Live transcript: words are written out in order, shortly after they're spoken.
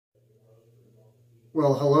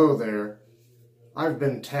Well, hello there. I've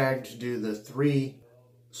been tagged to do the 3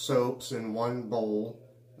 soaps in 1 bowl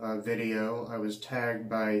video. I was tagged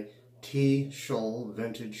by TShull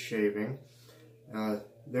Vintage Shaving.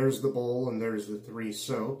 There's the bowl and there's the 3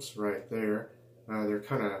 soaps right there. They're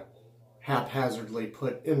kind of haphazardly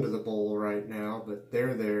put into the bowl right now, but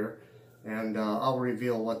they're there. And I'll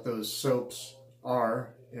reveal what those soaps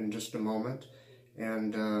are in just a moment.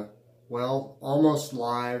 And well, almost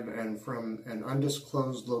live and from an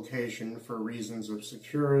undisclosed location for reasons of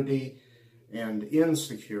security and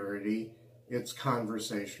insecurity, it's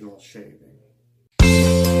conversational shaving.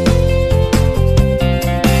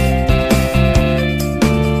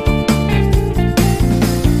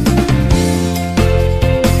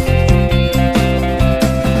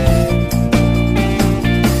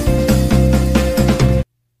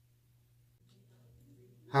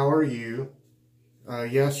 How are you?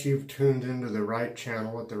 Yes, you've tuned into the right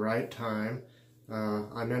channel at the right time.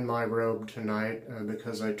 I'm in my robe tonight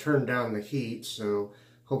because I turned down the heat, so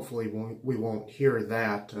hopefully we won't hear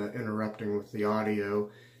that interrupting with the audio.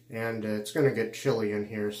 And it's going to get chilly in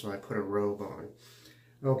here, so I put a robe on.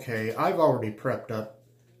 Okay, I've already prepped up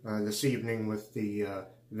this evening with the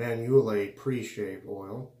Van Yulay pre-shave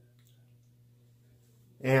oil.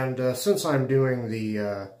 And since I'm doing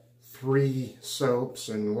the 3 soaps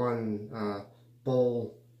in 1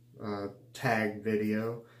 bowl tag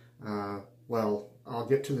video. Well, I'll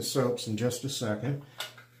get to the soaps in just a second,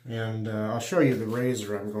 and I'll show you the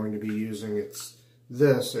razor I'm going to be using. It's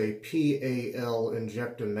this, a PAL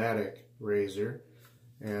Injecto-matic razor,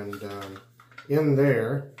 and in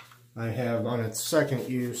there I have on its second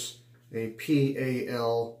use a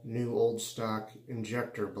PAL new old stock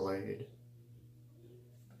injector blade.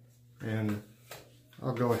 And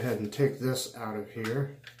I'll go ahead and take this out of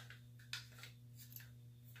here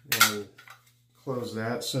and close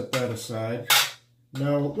that, set that aside.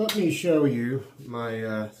 Now let me show you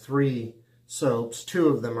my 3 soaps. 2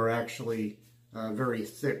 of them are actually very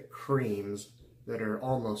thick creams that are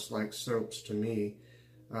almost like soaps to me.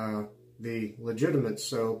 The legitimate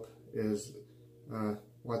soap is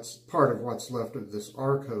what's part of what's left of this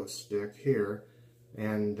Arko stick here,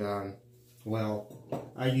 and well,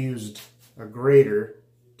 I used a grater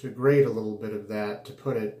to grate a little bit of that to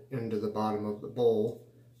put it into the bottom of the bowl.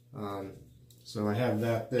 So I have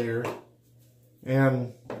that there.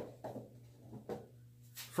 And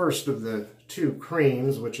first of the 2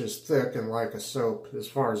 creams, which is thick and like a soap as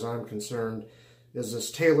far as I'm concerned, is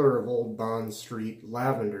this Taylor of Old Bond Street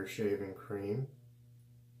Lavender Shaving Cream.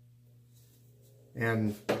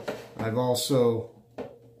 And I've also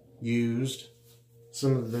used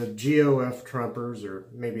some of the GOF Trumpers, or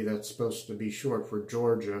maybe that's supposed to be short for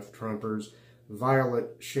George F. Trumpers,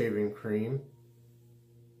 Violet Shaving Cream.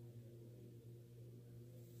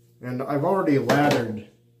 And I've already lathered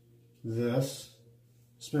this,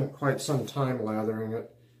 spent quite some time lathering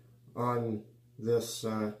it on this,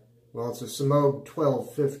 well, it's a Semogue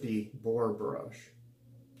 1250 boar brush,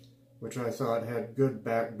 which I thought had good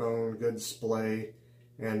backbone, good splay,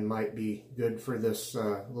 and might be good for this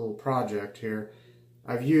little project here.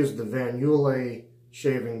 I've used the Van Yulay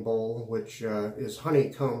shaving bowl, which is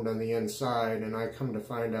honeycombed on the inside, and I come to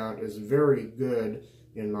find out is very good,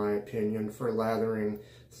 in my opinion, for lathering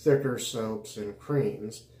thicker soaps and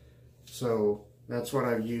creams. So that's what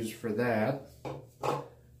I've used for that.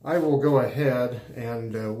 I will go ahead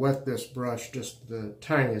and wet this brush just the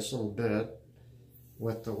tiniest little bit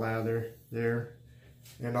with the lather there.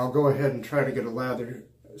 And I'll go ahead and try to get a lather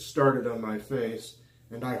started on my face.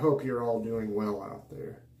 And I hope you're all doing well out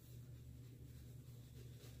there.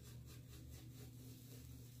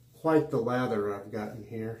 Quite the lather I've gotten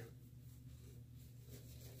here.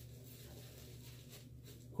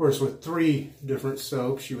 Of course, with 3 different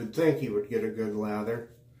soaps, you would think you would get a good lather.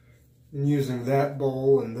 And using that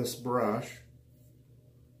bowl and this brush,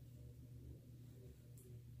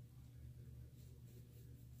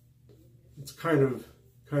 it's kind of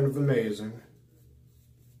amazing.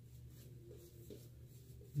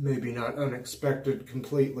 Maybe not unexpected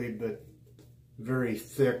completely, but very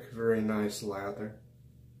thick, very nice lather.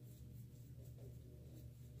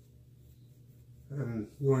 I'm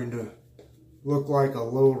going to look like a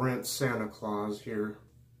low-rent Santa Claus here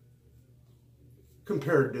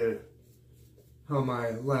compared to how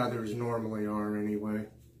my lathers normally are anyway.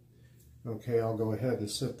 Okay, I'll go ahead and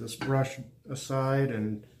set this brush aside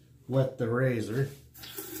and wet the razor.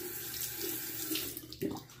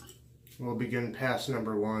 We'll begin pass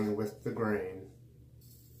number 1 with the grain.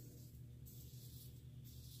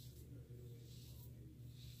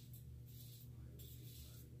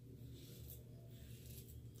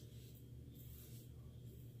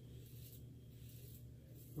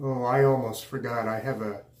 Oh, I almost forgot. I have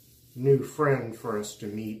a new friend for us to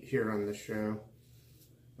meet here on the show.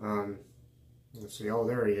 Let's see. Oh,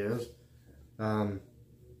 there he is.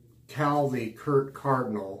 Cal the Curt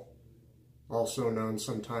Cardinal, also known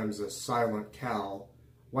sometimes as Silent Cal.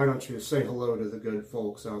 Why don't you say hello to the good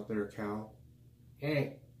folks out there, Cal?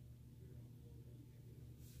 Hey.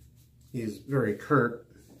 He's very curt,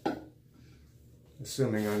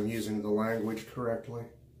 assuming I'm using the language correctly.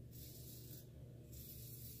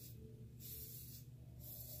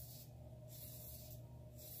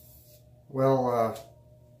 Well,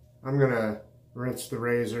 I'm going to rinse the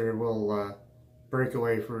razor. We'll break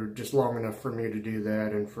away for just long enough for me to do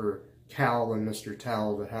that and for Cal and Mr.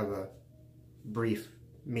 Towel to have a brief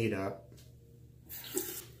meetup.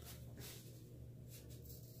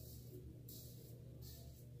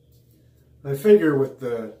 I figure with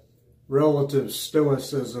the relative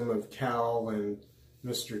stoicism of Cal and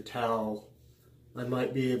Mr. Towel, I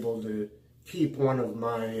might be able to keep one of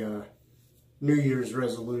my New Year's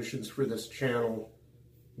resolutions for this channel,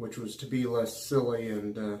 which was to be less silly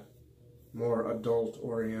and more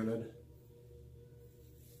adult-oriented.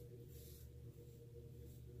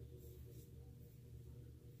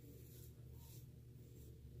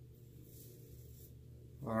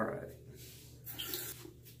 All right.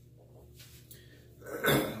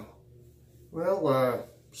 Well,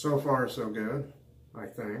 so far so good, I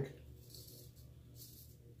think.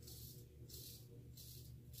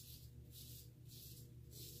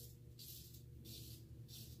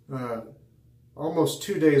 Almost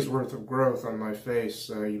 2 days worth of growth on my face.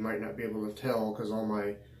 You might not be able to tell because all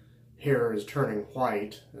my hair is turning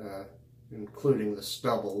white, including the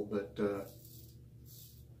stubble, but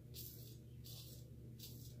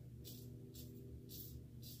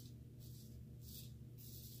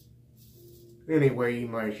anyway, you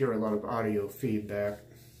might hear a lot of audio feedback.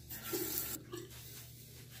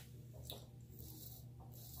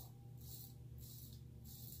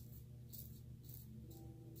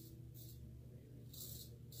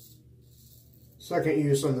 Second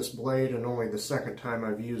use on this blade, and only the second time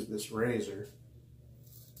I've used this razor.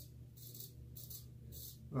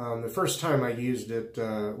 The first time I used it,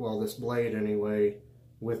 well, this blade anyway,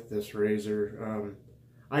 with this razor,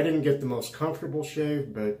 I didn't get the most comfortable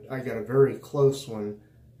shave, but I got a very close one,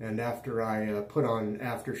 and after I put on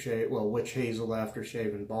aftershave, well, witch hazel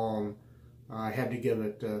aftershave and balm, I had to give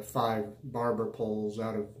it 5 barber poles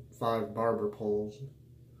out of 5 barber poles.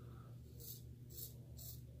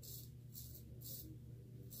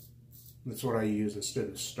 That's what I use instead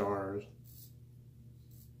of stars.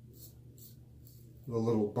 The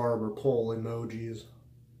little barber pole emojis.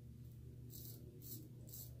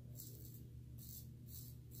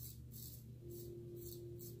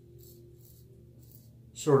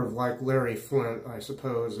 Sort of like Larry Flint, I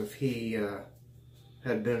suppose, if he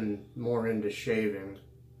had been more into shaving.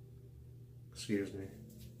 Excuse me.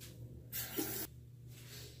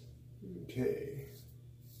 Okay.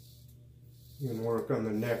 You can work on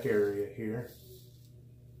the neck area here.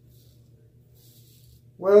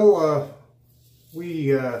 Well,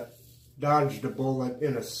 we dodged a bullet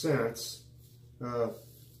in a sense. A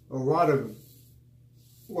lot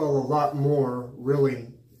more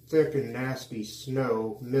really thick and nasty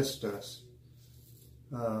snow missed us.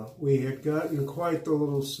 We had gotten quite the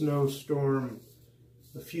little snowstorm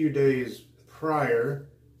a few days prior,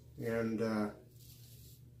 and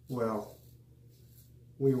well,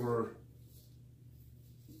 we were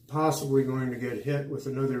possibly going to get hit with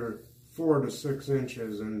another 4 to 6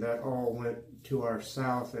 inches, and that all went to our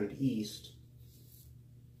south and east.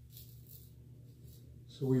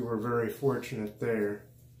 So we were very fortunate there.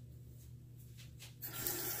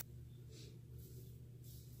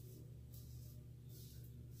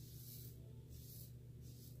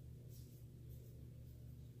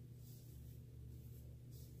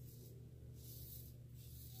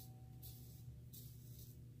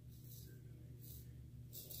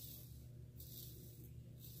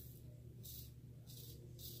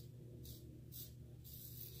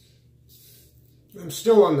 I'm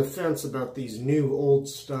still on the fence about these new old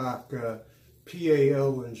stock PAL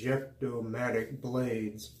Injecto-matic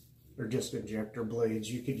blades, or just injector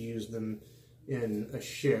blades. You could use them in a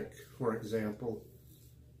Schick, for example,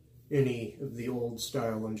 any of the old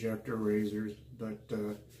style injector razors, but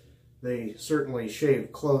they certainly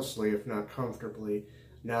shave closely, if not comfortably.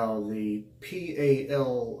 Now the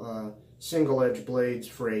PAL single edge blades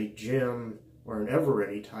for a gem or an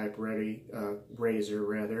ever-ready type razor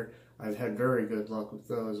rather, I've had very good luck with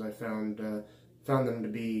those. I found them to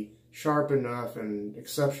be sharp enough and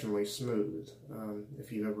exceptionally smooth,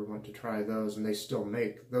 if you ever want to try those, and they still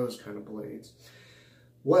make those kind of blades.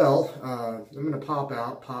 Well, I'm going to pop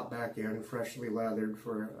out, pop back in, freshly lathered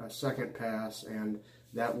for a second pass, and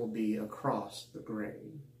that will be across the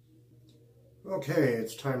grain. Okay,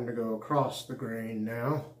 it's time to go across the grain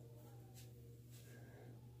now.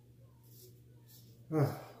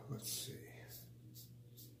 Let's see.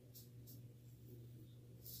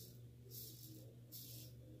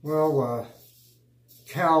 Well,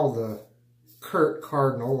 Cal, the Curt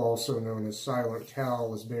Cardinal, also known as Silent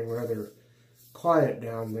Cal, is being rather quiet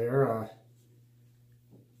down there.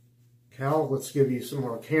 Cal, let's give you some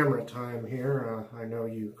more camera time here. I know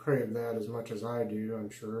you crave that as much as I do, I'm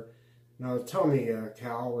sure. Now tell me,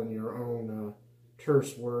 Cal, in your own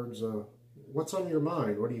terse words, what's on your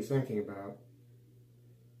mind? What are you thinking about?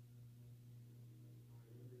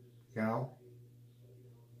 Cal?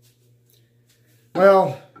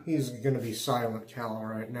 Well, he's going to be silent Cal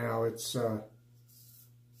right now. It's,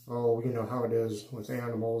 oh, you know how it is with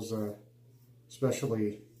animals,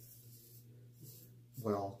 especially,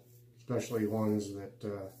 well, especially ones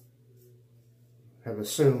that have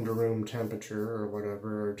assumed a room temperature or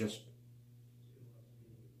whatever, or just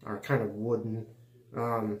are kind of wooden.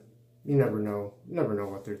 You never know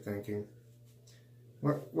what they're thinking.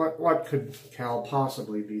 What could Cal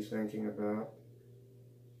possibly be thinking about?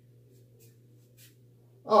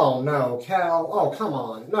 Oh no, Cal! Oh come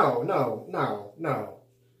on! No!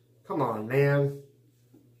 Come on, man!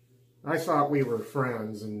 I thought we were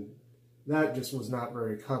friends, and that just was not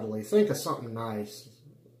very cuddly. Think of something nice.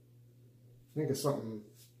 Think of something.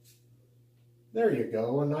 There you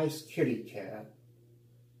go, a nice kitty cat.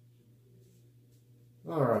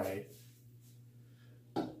 All right.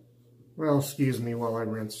 Well, excuse me while I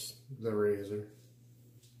rinse the razor.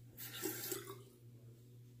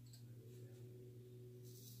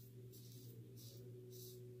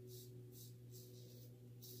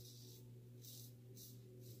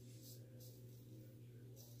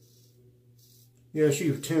 Yes,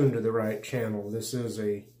 you've tuned to the right channel. This is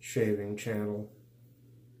a shaving channel.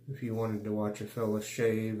 If you wanted to watch a fella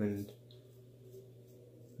shave and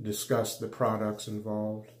discuss the products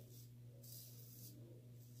involved.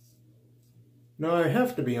 Now, I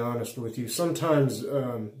have to be honest with you. Sometimes,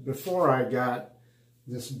 before I got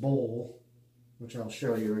this bowl, which I'll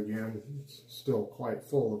show you again, it's still quite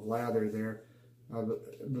full of lather there.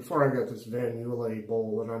 But before I got this Van Yulay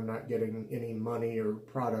bowl, and I'm not getting any money or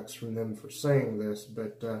products from them for saying this,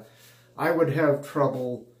 but I would have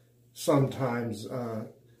trouble sometimes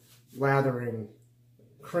lathering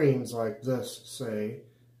creams like this, say,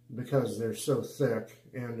 because they're so thick,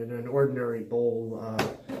 and in an ordinary bowl,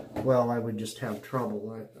 well, I would just have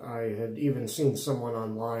trouble. I had even seen someone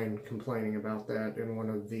online complaining about that in one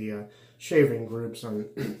of the shaving groups on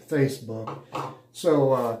Facebook.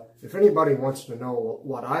 So if anybody wants to know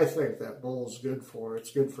what I think that bowl's good for,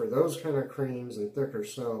 it's good for those kind of creams and thicker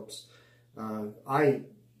soaps. I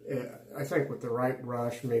think with the right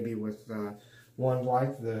brush, maybe with one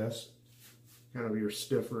like this, kind of your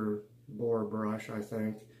stiffer boar brush, I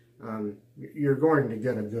think, you're going to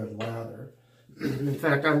get a good lather. In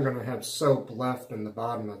fact, I'm going to have soap left in the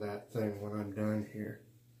bottom of that thing when I'm done here.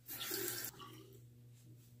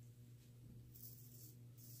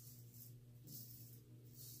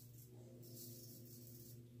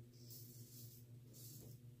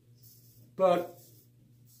 But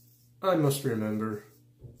I must remember,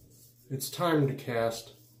 it's time to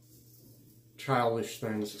cast childish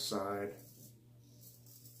things aside.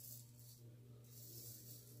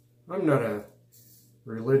 I'm not a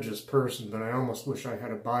religious person, but I almost wish I had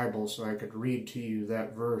a Bible so I could read to you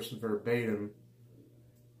that verse verbatim.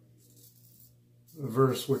 A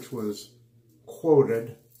verse which was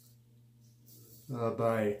quoted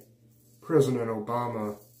by President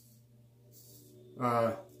Obama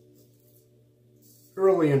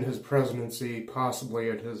early in his presidency, possibly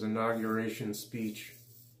at his inauguration speech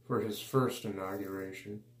for his first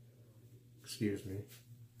inauguration. Excuse me.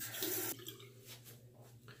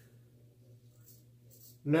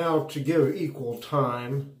 Now, to give equal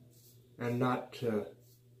time, and not to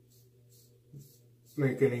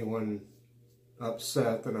make anyone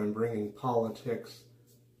upset that I'm bringing politics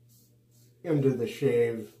into the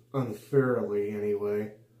shave unfairly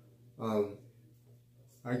anyway,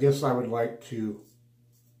 I guess I would like to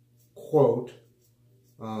quote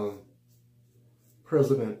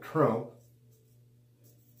President Trump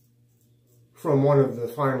from one of the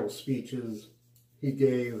final speeches he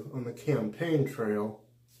gave on the campaign trail.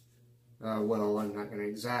 Well, I'm not going to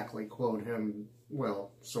exactly quote him,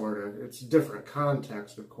 well, sort of. It's different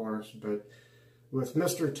context, of course, but with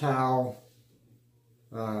Mr. Towel,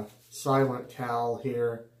 Silent Cal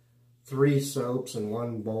here, 3 soaps and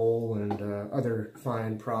 1 bowl and other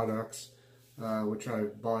fine products, which I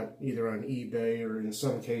bought either on eBay or in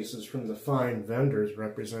some cases from the fine vendors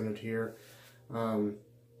represented here.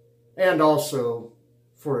 And also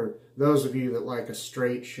for those of you that like a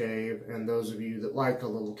straight shave and those of you that like a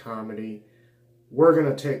little comedy, we're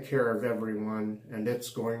going to take care of everyone, and it's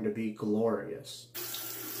going to be glorious.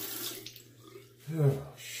 Oh,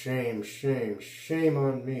 shame, shame, shame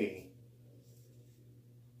on me.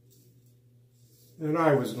 And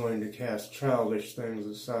I was going to cast childish things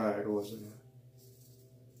aside, wasn't I?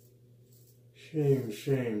 Shame,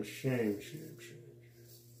 shame, shame, shame, shame.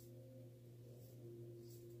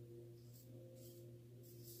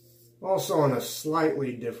 Also on a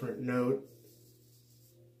slightly different note,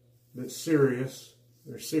 but serious,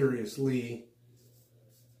 or seriously,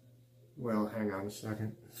 well, hang on a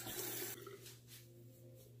second.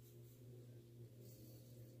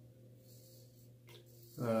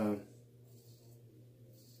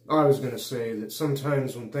 I was going to say that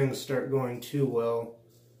sometimes when things start going too well,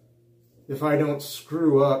 if I don't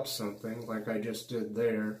screw up something like I just did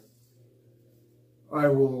there, I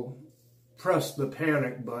will press the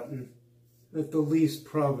panic button at the least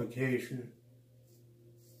provocation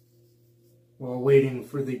while waiting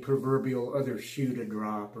for the proverbial other shoe to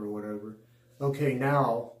drop or whatever. Okay,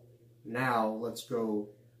 now let's go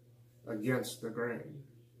against the grain.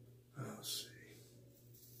 I'll see.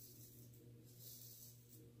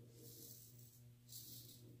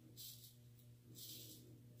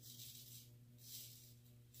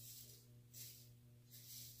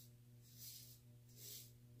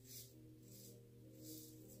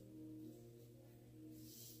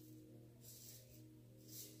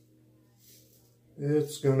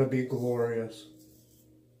 It's gonna be glorious.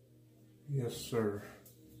 Yes, sir.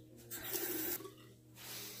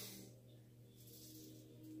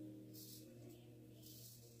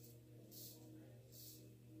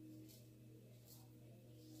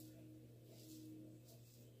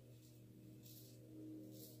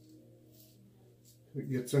 If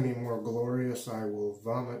it gets any more glorious, I will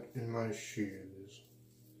vomit in my shoes.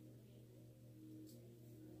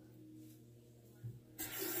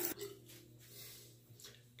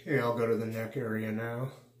 Okay, I'll go to the neck area now.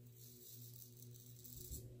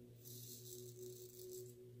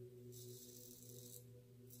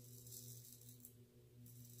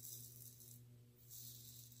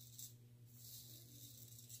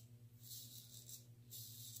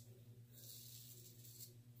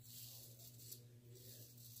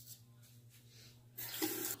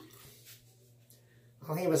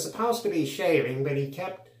 Well, he was supposed to be shaving, but he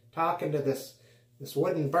kept talking to this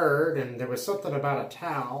wooden bird, and there was something about a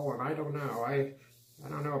towel, and I don't know. I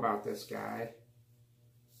don't know about this guy.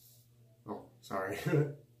 Oh, sorry.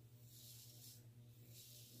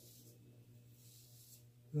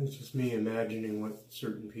 It's just me imagining what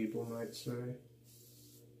certain people might say.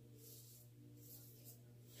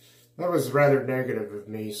 That was rather negative of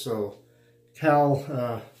me, so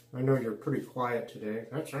Cal, I know you're pretty quiet today.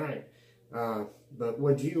 That's right. But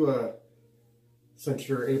would you, since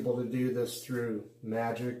you're able to do this through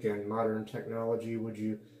magic and modern technology, would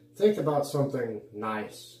you think about something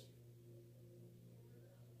nice?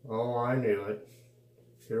 Oh, I knew it.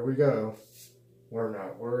 Here we go. We're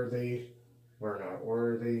not worthy. We're not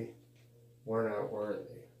worthy. We're not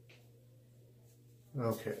worthy.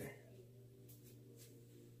 Okay.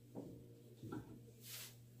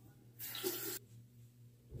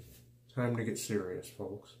 Time to get serious,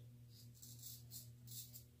 folks.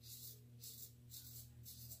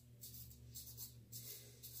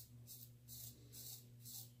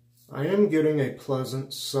 I am getting a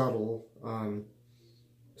pleasant, subtle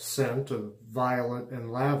scent of violet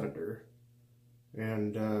and lavender.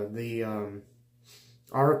 And the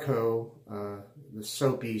Arko, the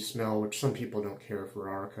soapy smell, which some people don't care for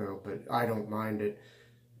Arko, but I don't mind it,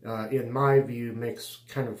 in my view, makes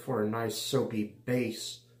kind of for a nice soapy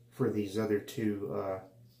base for these other two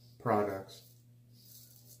products.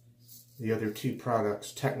 The other two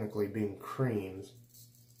products technically being creams.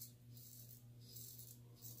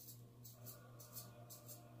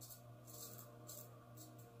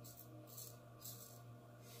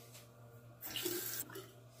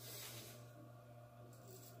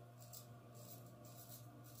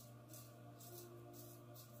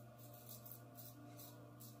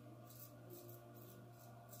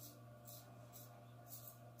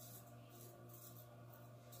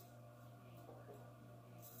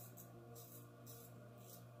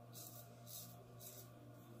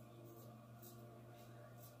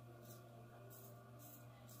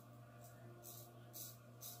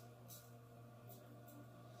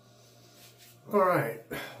 Alright,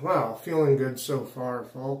 well, feeling good so far,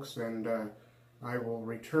 folks, and I will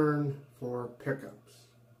return for pickups.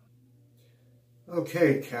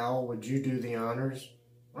 Okay, Cal, would you do the honors?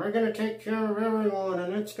 We're going to take care of everyone,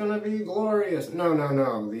 and it's going to be glorious. No.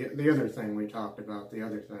 The other thing we talked about, the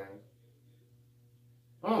other thing.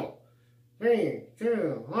 Oh, 3,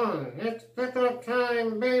 2, 1, it's pickup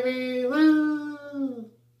time, baby! Woo!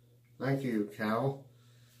 Thank you, Cal.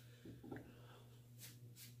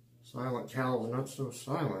 Silent Cal's not so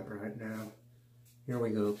silent right now. Here we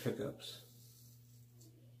go, pickups.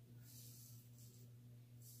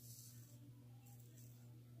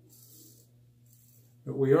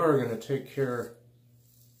 But we are going to take care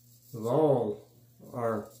of all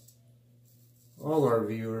our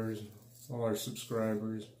viewers, all our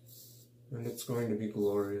subscribers, and it's going to be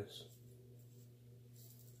glorious.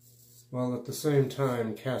 While at the same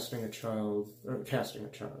time casting what's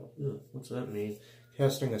that mean?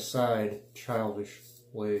 Casting aside childish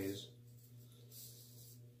ways.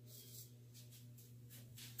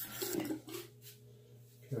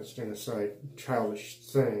 Casting aside childish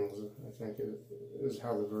things, I think is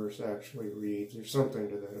how the verse actually reads, or something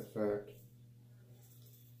to that effect.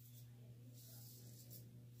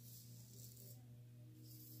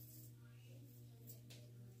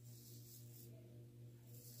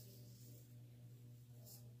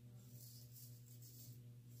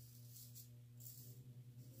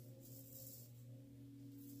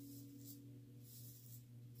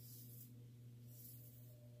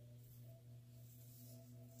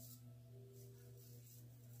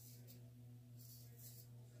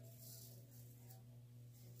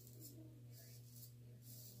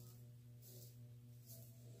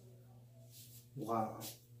 Wow.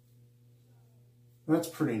 That's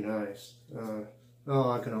pretty nice.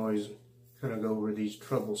 I can always kind of go over these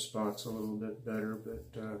trouble spots a little bit better,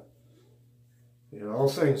 but you know, all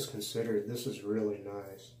things considered, this is really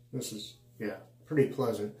nice. This is, yeah, pretty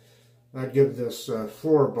pleasant. I'd give this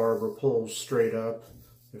 4 barber poles straight up,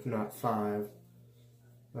 if not 5.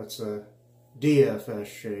 That's a DFS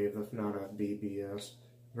shave, if not a BBS.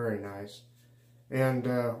 Very nice. And,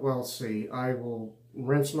 well, let's see, I will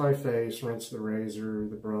rinse my face, rinse the razor,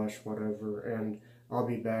 the brush, whatever, and I'll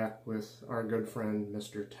be back with our good friend,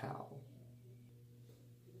 Mr. Towel.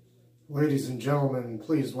 Ladies and gentlemen,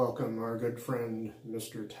 please welcome our good friend,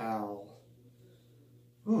 Mr. Towel.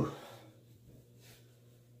 Whew.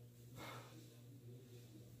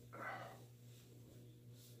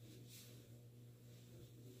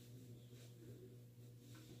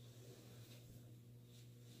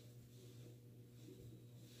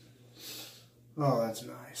 Oh, that's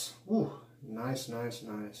nice. Ooh, nice.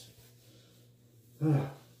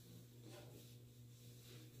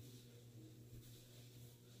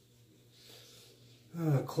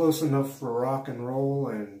 Close enough for rock and roll,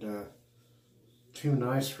 and too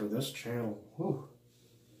nice for this channel. Whew.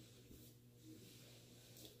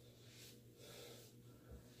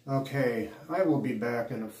 Okay, I will be back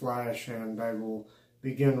in a flash, and I will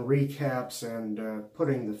begin recaps and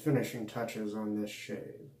putting the finishing touches on this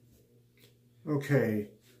shave. Okay,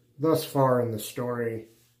 thus far in the story,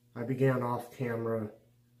 I began off camera.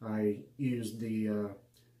 I used the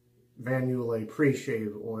Van Yulay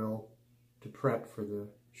pre-shave oil to prep for the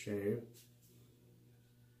shave.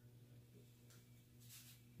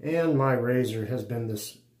 And my razor has been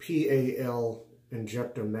this PAL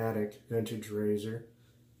Injecto-matic vintage razor.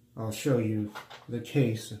 I'll show you the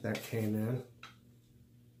case that came in.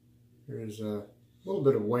 There's a little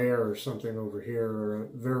bit of wear or something over here, or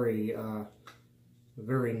a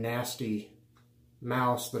very nasty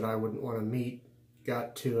mouse that I wouldn't want to meet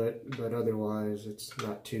got to it, but otherwise it's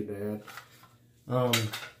not too bad.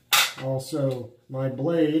 Also, my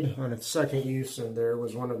blade on its second use in there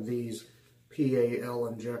was one of these PAL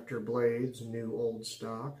injector blades, new old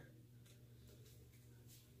stock.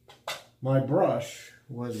 My brush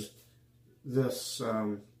was this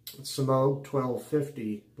Semogue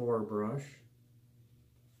 1250 boar brush.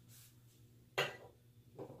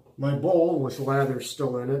 My bowl with lather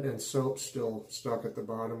still in it and soap still stuck at the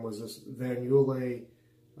bottom was this Van Yulay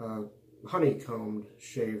honeycombed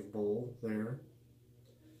shave bowl there.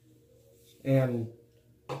 And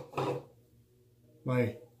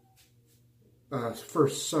my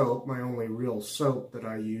first soap, my only real soap that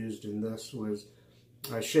I used in this was,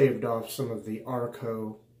 I shaved off some of the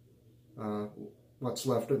Arko, what's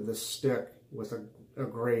left of this stick, with a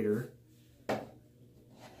grater.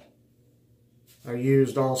 I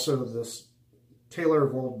used also this Taylor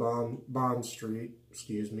of Old Bond Street,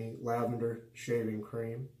 lavender shaving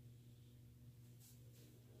cream.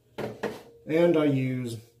 And I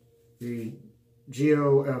used the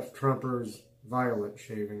G.O.F. Trumper's violet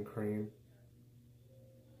shaving cream.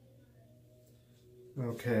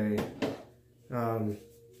 Okay. Am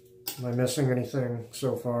I missing anything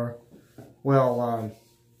so far? Well,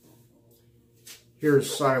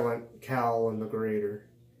 here's Silent Cal and the grater.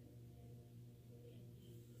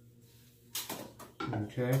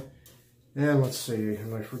 Okay, and let's see,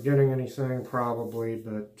 am I forgetting anything? Probably,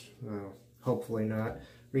 but hopefully not.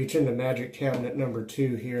 Reach into magic cabinet number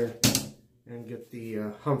 2 here and get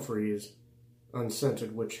the Humphreys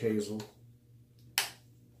unscented witch hazel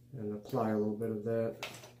and apply a little bit of that.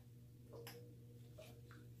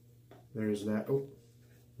 There's that. Oh,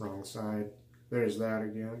 wrong side. There's that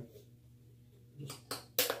again.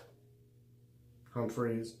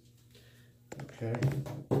 Humphreys. Okay,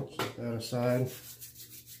 set that aside.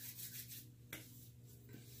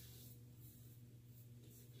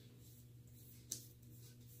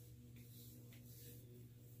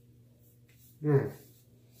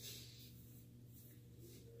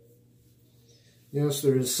 Yes,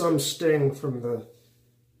 there is some sting from the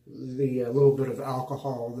little bit of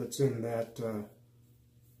alcohol that's in that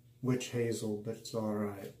witch hazel, but it's all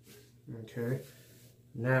right. Okay,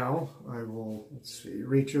 now I will, let's see,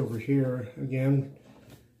 reach over here again,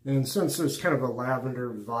 and since there's kind of a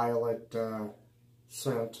lavender violet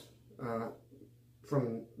scent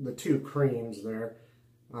from the 2 creams there,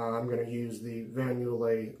 I'm going to use the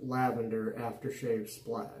Yulay Lavender Aftershave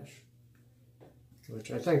Splash,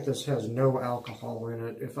 which I think this has no alcohol in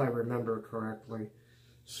it, if I remember correctly.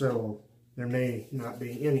 So there may not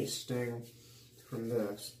be any sting from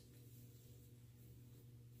this.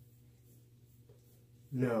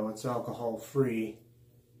 No, it's alcohol free,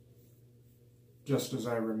 just as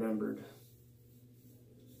I remembered.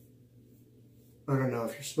 I don't know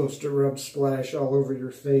if you're supposed to rub splash all over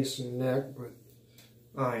your face and neck, but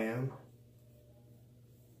I am.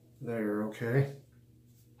 There, okay.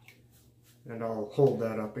 And I'll hold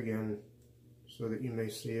that up again so that you may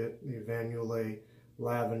see it. The Yulay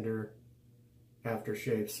Lavender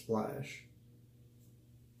Aftershave Splash.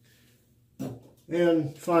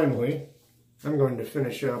 And finally, I'm going to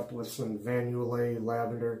finish up with some Yulay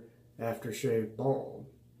Lavender Aftershave Balm.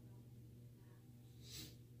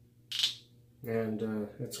 And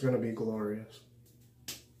it's going to be glorious.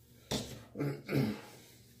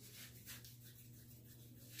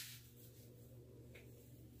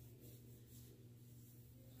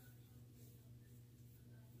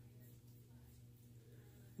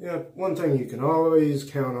 Yeah, one thing you can always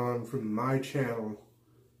count on from my channel: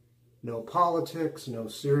 no politics, no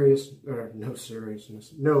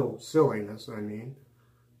seriousness, no silliness, I mean,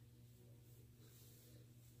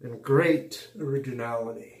 and great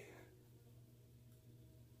originality.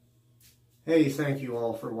 Hey, thank you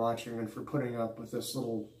all for watching and for putting up with this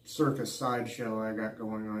little circus sideshow I got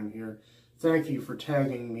going on here. Thank you for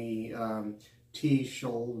tagging me,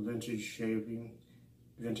 TShull Vintage Shaving,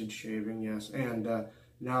 yes, and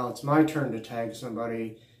now it's my turn to tag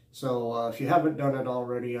somebody. So if you haven't done it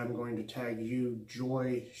already, I'm going to tag you,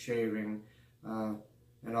 Joy Shaving,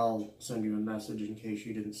 and I'll send you a message in case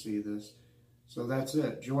you didn't see this. So that's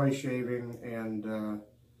it, Joy Shaving, and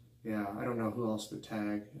yeah, I don't know who else to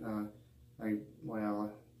tag.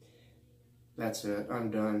 Well, that's it.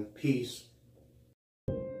 I'm done. Peace.